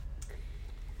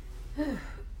Hi,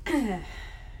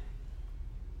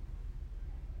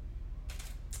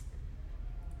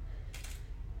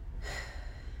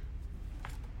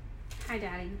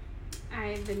 Daddy.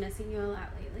 I've been missing you a lot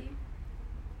lately.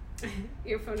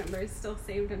 Your phone number is still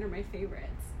saved under my favorites.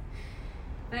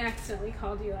 I accidentally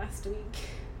called you last week.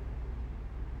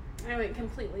 I went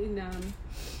completely numb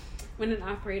when an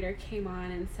operator came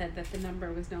on and said that the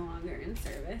number was no longer in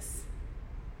service.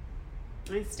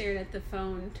 I stared at the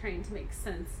phone, trying to make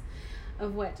sense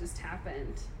of what just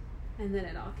happened, and then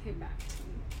it all came back to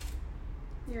me.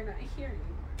 You're not here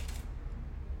anymore.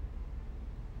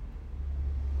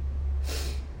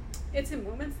 It's in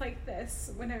moments like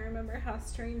this when I remember how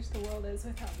strange the world is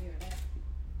without you in it.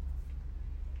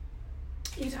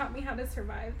 You taught me how to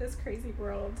survive this crazy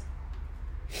world.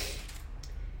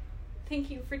 Thank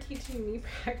you for teaching me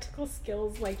practical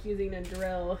skills like using a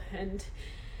drill and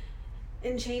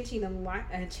changing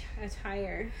a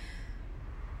tire.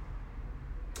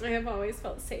 I have always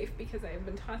felt safe because I have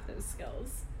been taught those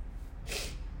skills.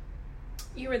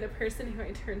 You were the person who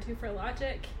I turned to for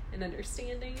logic and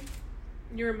understanding.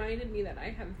 You reminded me that I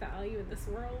have value in this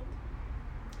world.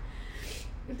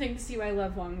 Thanks to you, I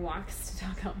love long walks to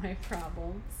talk out my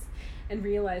problems and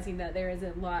realizing that there is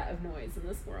a lot of noise in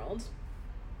this world.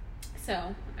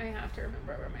 So I have to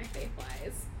remember where my faith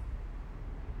lies.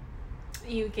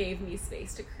 You gave me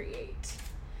space to create,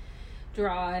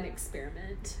 draw, and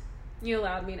experiment. You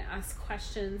allowed me to ask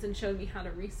questions and showed me how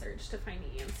to research to find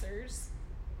answers.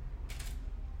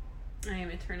 I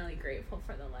am eternally grateful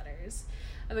for the letters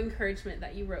of encouragement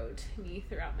that you wrote to me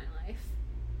throughout my life.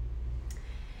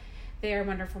 They are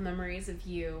wonderful memories of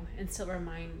you and still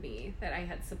remind me that I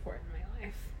had support in my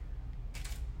life.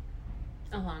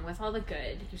 Along with all the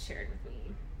good you shared with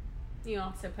me, you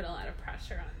also put a lot of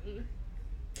pressure on me,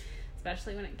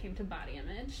 especially when it came to body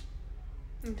image.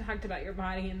 You talked about your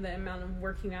body and the amount of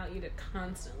working out you did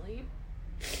constantly.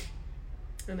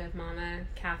 And if Mama,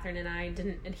 Catherine, and I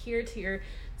didn't adhere to your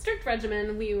strict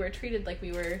regimen, we were treated like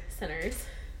we were sinners.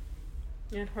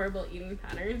 You had horrible eating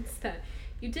patterns that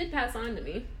you did pass on to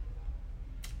me.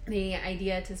 The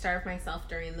idea to starve myself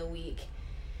during the week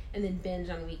and then binge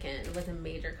on weekend was a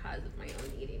major cause of my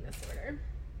own eating disorder.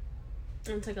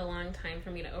 It took a long time for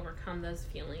me to overcome those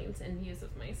feelings and views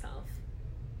of myself.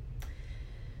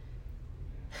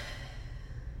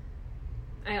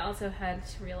 I also had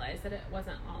to realize that it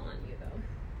wasn't all on you, though.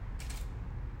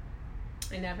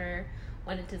 I never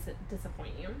wanted to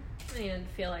disappoint you, and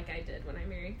feel like I did when I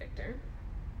married Victor.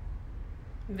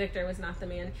 Victor was not the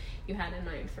man you had in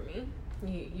mind for me.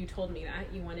 You told me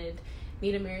that. You wanted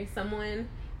me to marry someone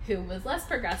who was less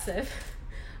progressive,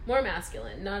 more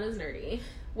masculine, not as nerdy,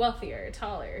 wealthier,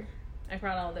 taller. I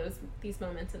brought all these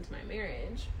moments into my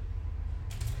marriage,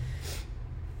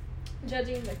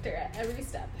 judging Victor at every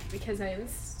step because I am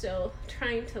still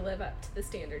trying to live up to the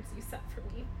standards you set for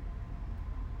me.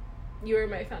 You were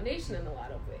my foundation in a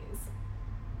lot of ways,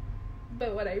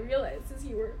 but what I realized is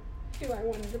you were who I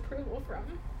wanted approval from.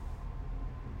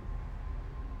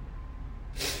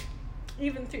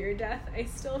 Even through your death, I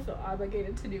still feel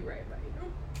obligated to do right by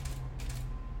you.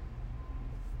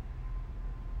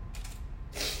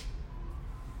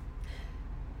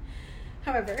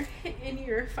 However, in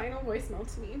your final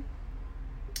voicemail to me,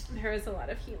 there was a lot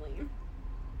of healing.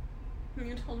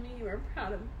 You told me you were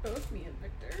proud of both me and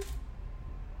Victor.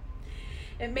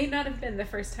 It may not have been the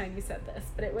first time you said this,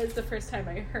 but it was the first time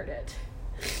I heard it.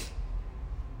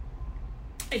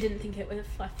 I didn't think it was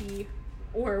fluffy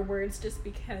or words just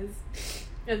because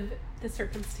of the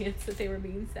circumstance that they were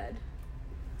being said.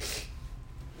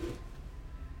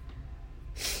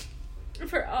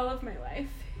 For all of my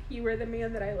life, you were the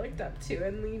man that I looked up to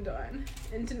and leaned on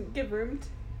and didn't give room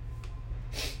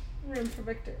for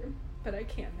Victor, but I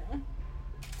can now.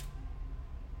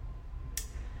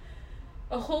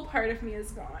 A whole part of me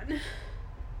is gone.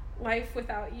 Life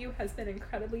without you has been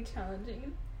incredibly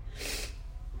challenging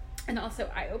and also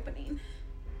eye-opening.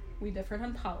 We differed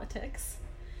on politics,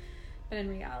 but in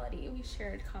reality, we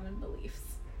shared common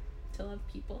beliefs to love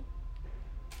people,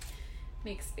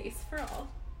 make space for all.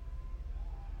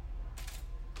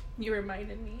 You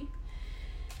reminded me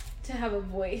to have a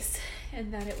voice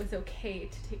and that it was okay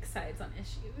to take sides on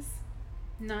issues,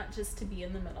 not just to be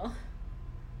in the middle.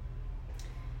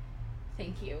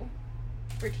 Thank you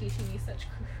for teaching me such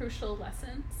crucial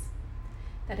lessons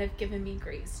that have given me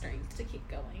great strength to keep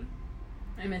going.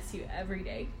 I miss you every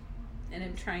day, and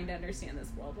I'm trying to understand this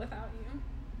world without you.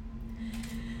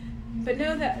 But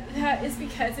know that that is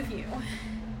because of you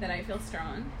that I feel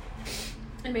strong.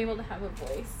 I'm able to have a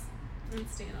voice and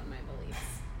stand on my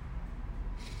beliefs.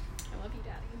 I love you,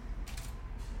 Daddy.